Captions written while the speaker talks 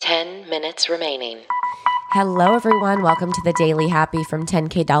10 minutes remaining. Hello, everyone. Welcome to the Daily Happy from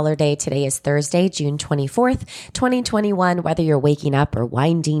 10K Dollar Day. Today is Thursday, June 24th, 2021. Whether you're waking up or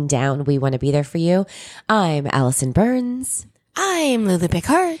winding down, we want to be there for you. I'm Allison Burns. I'm Lulu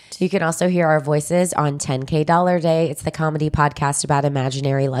Picard. You can also hear our voices on 10K Dollar Day. It's the comedy podcast about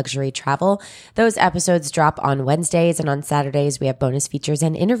imaginary luxury travel. Those episodes drop on Wednesdays, and on Saturdays we have bonus features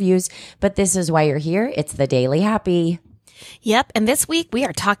and interviews. But this is why you're here. It's the Daily Happy. Yep, and this week we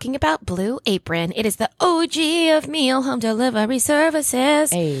are talking about Blue Apron. It is the OG of meal home delivery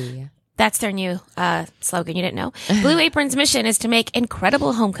services. Hey. That's their new slogan. You didn't know. Blue Apron's mission is to make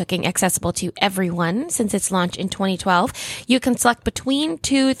incredible home cooking accessible to everyone. Since its launch in 2012, you can select between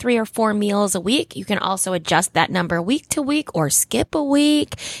 2, 3, or 4 meals a week. You can also adjust that number week to week or skip a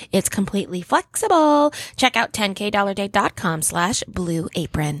week. It's completely flexible. Check out 10kdollarday.com/Blue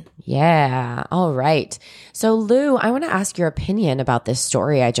Apron. Yeah. All right. So, Lou, I want to ask your opinion about this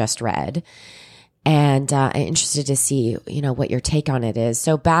story I just read. And I'm interested to see, what your take on it is.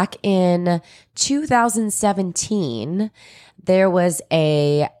 So back in 2017, there was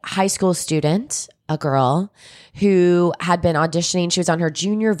a high school student, a girl, who had been auditioning. She was on her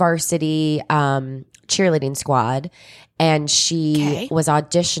junior varsity cheerleading squad, and she was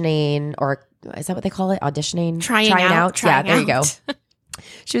auditioning, or is that what they call it? Auditioning? Trying out. Yeah, there you go.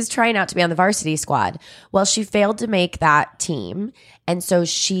 She was trying out to be on the varsity squad. Well, she failed to make that team. And so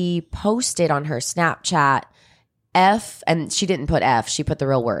she posted on her Snapchat F, and she didn't put F, she put the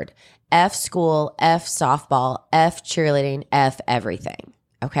real word. F school, F softball, F cheerleading, F everything.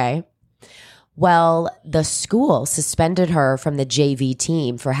 Okay. Well, the school suspended her from the JV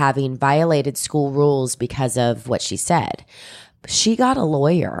team for having violated school rules because of what she said. She got a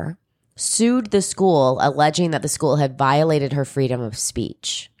lawyer, sued the school, alleging that the school had violated her freedom of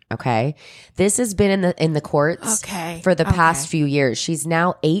speech. Okay. This has been in the courts for the past few years. She's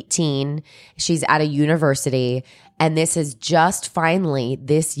now 18. She's at a university. And this is just finally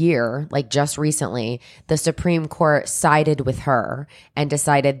this year, like just recently, the Supreme Court sided with her and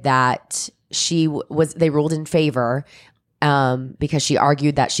decided that they ruled in favor because she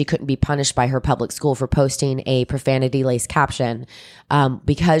argued that she couldn't be punished by her public school for posting a profanity-laced caption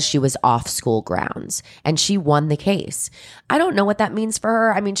because she was off school grounds. And she won the case. I don't know what that means for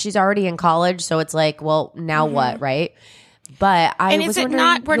her. I mean, she's already in college, so it's like, well, now what, right? But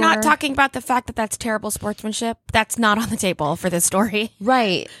we're not talking about the fact that that's terrible sportsmanship. That's not on the table for this story.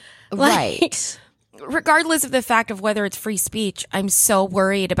 Right. Right. Regardless of the fact of whether it's free speech, I'm so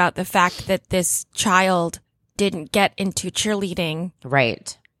worried about the fact that this child didn't get into cheerleading.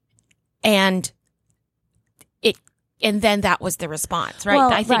 Right. And then that was the response, right?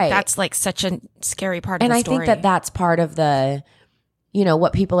 Well, I think that's like such a scary part of the story. And I think that's part of the,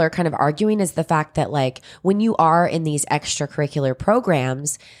 what people are kind of arguing is the fact that like when you are in these extracurricular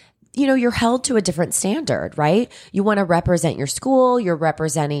programs, you're held to a different standard, right? You want to represent your school, you're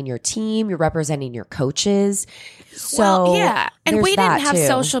representing your team, you're representing your coaches. So yeah. And we didn't have too.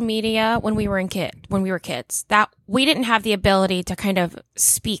 social media when we were kids. That we didn't have the ability to kind of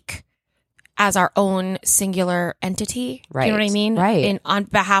speak as our own singular entity. Right. You know what I mean? Right. On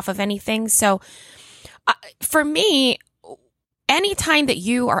behalf of anything. So for me, anytime that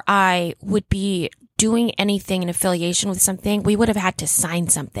you or I would be doing anything in affiliation with something, we would have had to sign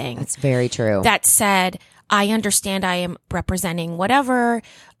something. That's very true. That said, I understand I am representing whatever.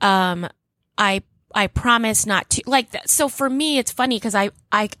 I promise not to like that. So for me, it's funny because I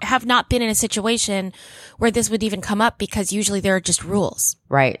have not been in a situation where this would even come up because usually there are just rules.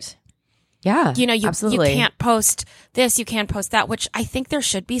 Right. Yeah. You absolutely. You can't post this, you can't post that, which I think there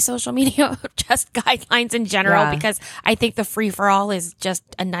should be social media, just guidelines in general, because I think the free for all is just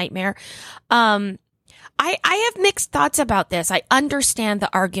a nightmare. I have mixed thoughts about this. I understand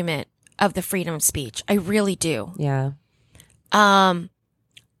the argument of the freedom of speech. I really do. Yeah. I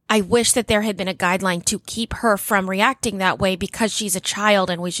wish that there had been a guideline to keep her from reacting that way because she's a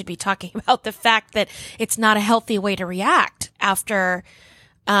child, and we should be talking about the fact that it's not a healthy way to react after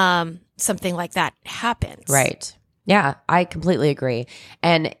something like that happens. Right. Yeah, I completely agree.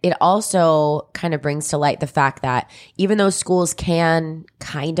 And it also kind of brings to light the fact that even though schools can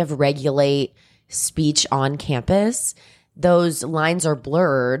kind of regulate speech on campus, those lines are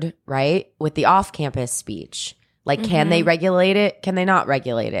blurred, right, with the off-campus speech. Like, can they regulate it? Can they not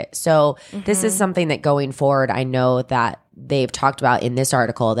regulate it? So this is something that going forward, I know that they've talked about in this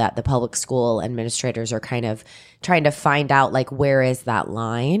article that the public school administrators are kind of trying to find out, like, where is that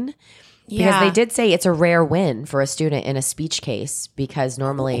line? Because they did say it's a rare win for a student in a speech case because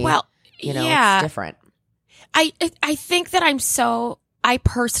normally, it's different. I think that I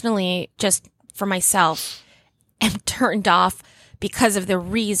personally, just for myself, am turned off because of the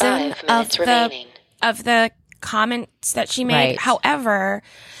reason 5 of minutes remaining. the comments that she made. Right. However,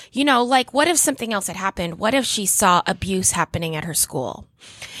 you know, like, what if something else had happened? What if she saw abuse happening at her school?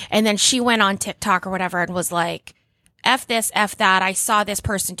 And then she went on TikTok or whatever and was like, F this, F that. I saw this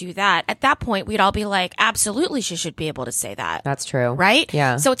person do that. At that point, we'd all be like, absolutely, she should be able to say that. That's true. Right?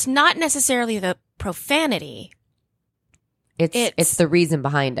 Yeah. So it's not necessarily the profanity. It's the reason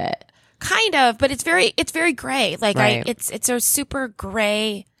behind it. Kind of, but it's very gray. Like Right. it's a super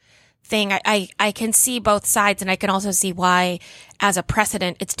gray thing. I can see both sides, and I can also see why, as a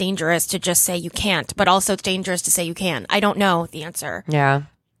precedent, it's dangerous to just say you can't, but also it's dangerous to say you can. I don't know the answer. Yeah.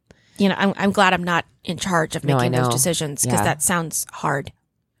 You know, I'm glad I'm not in charge of No, making I those know. decisions, because Yeah. that sounds hard.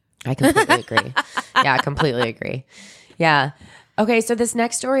 I completely agree. Yeah, I completely agree. Yeah. Okay, so this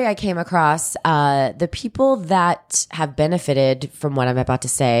next story I came across, the people that have benefited from what I'm about to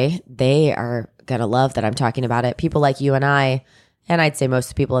say, they are going to love that I'm talking about it. People like you and I'd say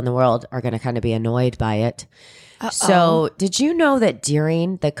most people in the world are going to kind of be annoyed by it. So did you know that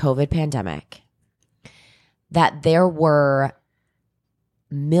during the COVID pandemic, that there were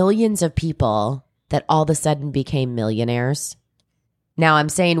millions of people that all of a sudden became millionaires? Now I'm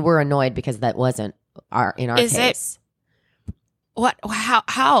saying we're annoyed because that wasn't in our Is it- case. What?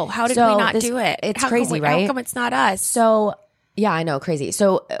 How did So we not this- do it? it's How come crazy, we- right? How come it's not us? So yeah, I know, crazy.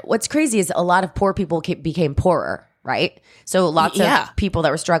 So what's crazy is a lot of poor people became poorer, right? So lots Yeah. of people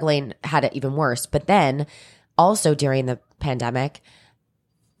that were struggling had it even worse. But then also during the pandemic,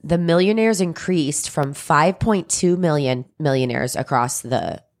 the millionaires increased from 5.2 million millionaires across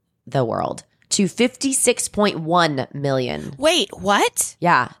the world to 56.1 million. Wait, what?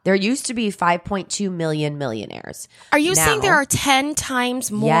 Yeah, there used to be 5.2 million millionaires. Are you Now- saying there are 10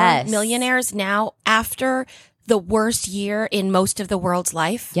 times more Yes. millionaires now after the worst year in most of the world's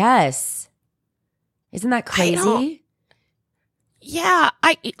life? Yes. Isn't that don't- crazy? Yeah,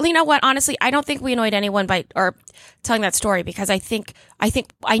 you know what? Honestly, I don't think we annoyed anyone by or telling that story, because I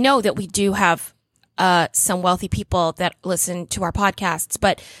know that we do have some wealthy people that listen to our podcasts,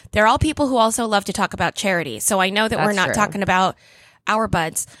 but they're all people who also love to talk about charity. So I know that we're That's not true. talking about our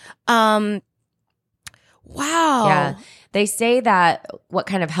buds. Wow. Yeah. They say that what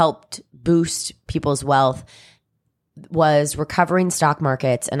kind of helped boost people's wealth was recovering stock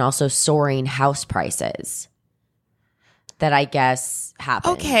markets and also soaring house prices. That I guess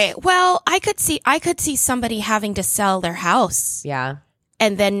happened. Okay. Well, I could see somebody having to sell their house, Yeah.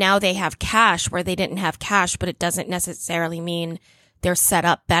 and then now they have cash where they didn't have cash, but it doesn't necessarily mean they're set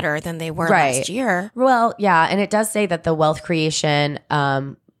up better than they were Right. last year. Well, yeah. And it does say that the wealth creation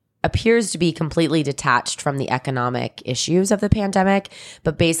appears to be completely detached from the economic issues of the pandemic.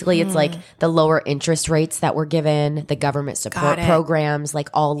 But basically, it's like the lower interest rates that were given, the government support Got it. programs, like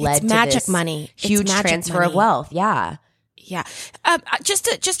all led It's to magic this money. It's huge magic transfer of money. wealth. Yeah. Yeah. Just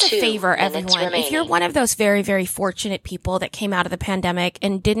a 2 favor, minutes everyone. If you're remaining. one of those very, very fortunate people that came out of the pandemic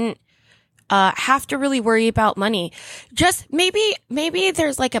and didn't have to really worry about money, just maybe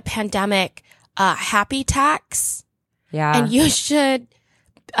there's like a pandemic happy tax, Yeah. and you should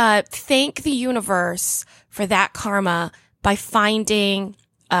thank the universe for that karma by finding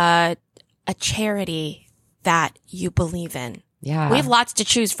a charity that you believe in. Yeah. We have lots to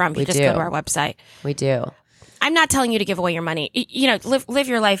choose from. You We just do. go to our website. We do. I'm not telling you to give away your money. You know, live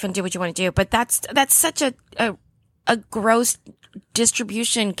your life and do what you want to do. But that's such a gross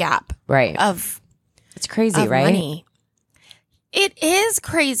distribution gap Right. of It's crazy, right? money. It is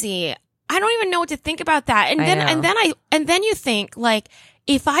crazy. I don't even know what to think about that. And I then know. and then you think, like,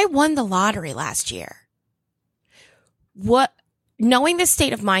 if I won the lottery last year, knowing the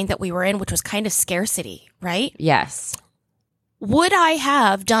state of mind that we were in, which was kind of scarcity, right? Yes. Would I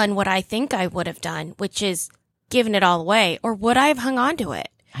have done what I think I would have done, which is given it all away, or would I have hung on to it?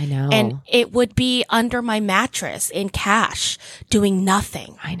 I know. And it would be under my mattress in cash, doing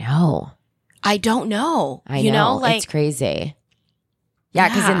nothing. I know. I don't know. I You know, like, it's crazy. Yeah,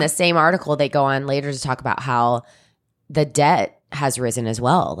 because in Yeah. the same article, they go on later to talk about how the debt has risen as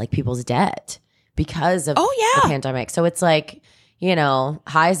well, like people's debt because of Oh, yeah. the pandemic. So it's like, you know,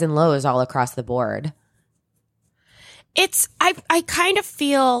 highs and lows all across the board. I kind of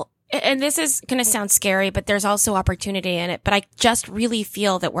feel, and this is going to sound scary, but there's also opportunity in it. But I just really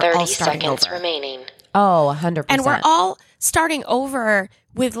feel that we're 30 all starting seconds over. remaining. Oh, 100%. And we're all starting over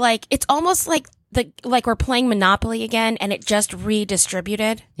with, like, it's almost like we're playing Monopoly again, and it just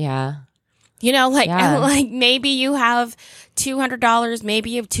redistributed. Yeah. You know, like, Yeah. like maybe you have $200, maybe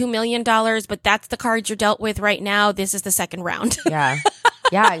you have $2 million, but that's the cards you're dealt with right now. This is the second round. Yeah.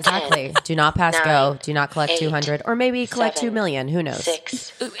 Yeah, exactly. Do not pass go. 9, Do not collect 8, 200, or maybe collect 2 7, million. Who knows?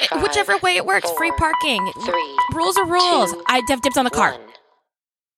 6, Whichever way it works, free 4, parking. 3, Rules are rules. 2, I have dibs on the car. 1.